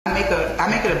I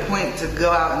make it a point to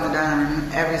go out in the dining room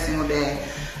every single day.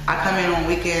 I come in on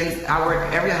weekends, I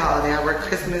work every holiday. I work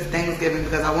Christmas, Thanksgiving,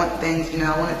 because I want things,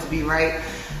 I want it to be right.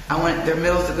 I want their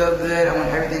meals to go good. I want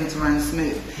everything to run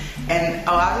smooth. And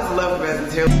I just love the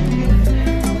residents here.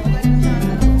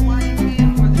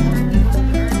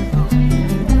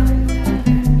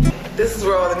 This is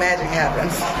where all the magic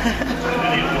happens.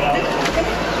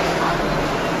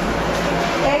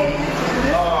 Hey,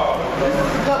 this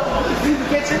is the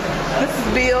kitchen. This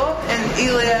is Bill and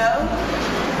Elio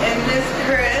and Miss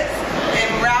Chris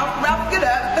and Ralph. Ralph, get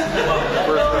up.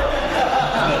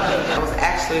 I was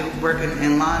actually working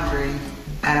in laundry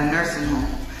at a nursing home.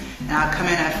 And I'd come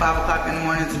in at 5 o'clock in the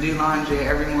morning to do laundry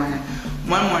every morning.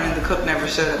 One morning, the cook never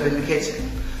showed up in the kitchen.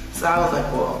 So I was like,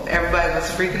 well, everybody was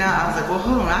freaking out. I was like, well,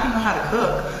 hold on, I don't know how to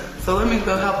cook. So let me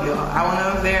go help y'all. I went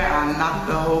over there, I knocked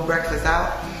the whole breakfast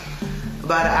out.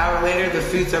 About an hour later, the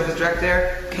food service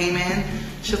director came in.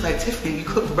 She was like, Tiffany, you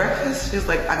cook breakfast? She was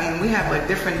like, I mean, we have like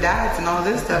different diets and all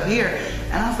this stuff here.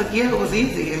 And I was like, yeah, it was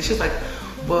easy. And she was like,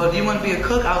 well, do you want to be a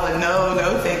cook? I was like,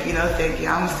 no, thank you, no, thank you.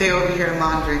 I'm gonna stay over here in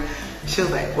laundry. She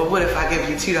was like, well, what if I give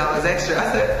you $2 extra?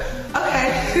 I said,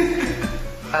 okay.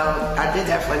 I did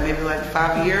that for like maybe like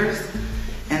 5 years.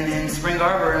 And then Spring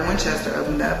Arbor in Winchester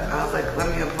opened up. I was like,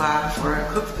 let me apply for a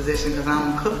cook's position because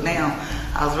I'm a cook now.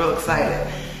 I was real excited.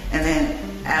 And then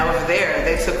over there,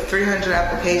 they took 300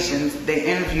 applications. They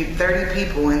interviewed 30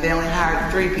 people and they only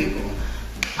hired 3 people.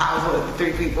 I was one of the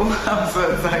 3 people. I was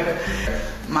so excited.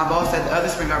 My boss at the other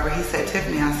Spring Arbor, he said,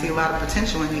 Tiffany, I see a lot of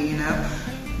potential in you,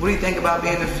 What do you think about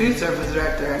being the food service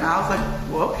director? And I was like,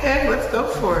 well, okay, let's go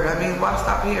for it. I mean, why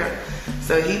stop here?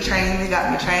 So he trained me,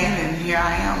 got me trained, and here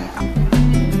I am.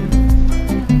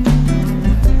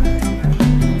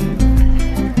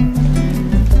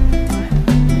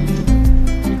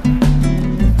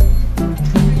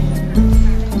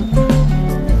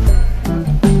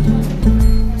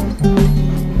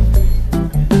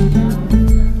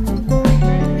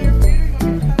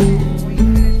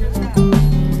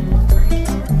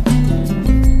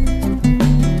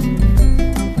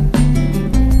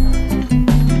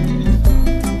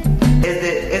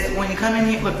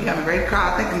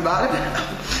 Thinking about it.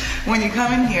 When you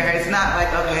come in here, it's not like,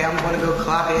 okay, I'm going to go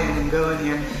clock in and go in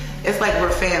here. It's like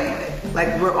we're family.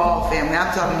 Like we're all family.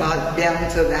 I'm talking about down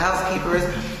to the housekeepers,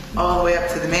 all the way up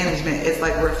to the management. It's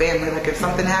like we're family. Like if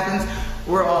something happens,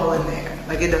 we're all in there.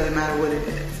 Like it doesn't matter what it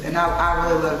is. And I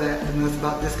really love that the most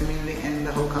about this community and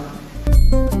the whole company.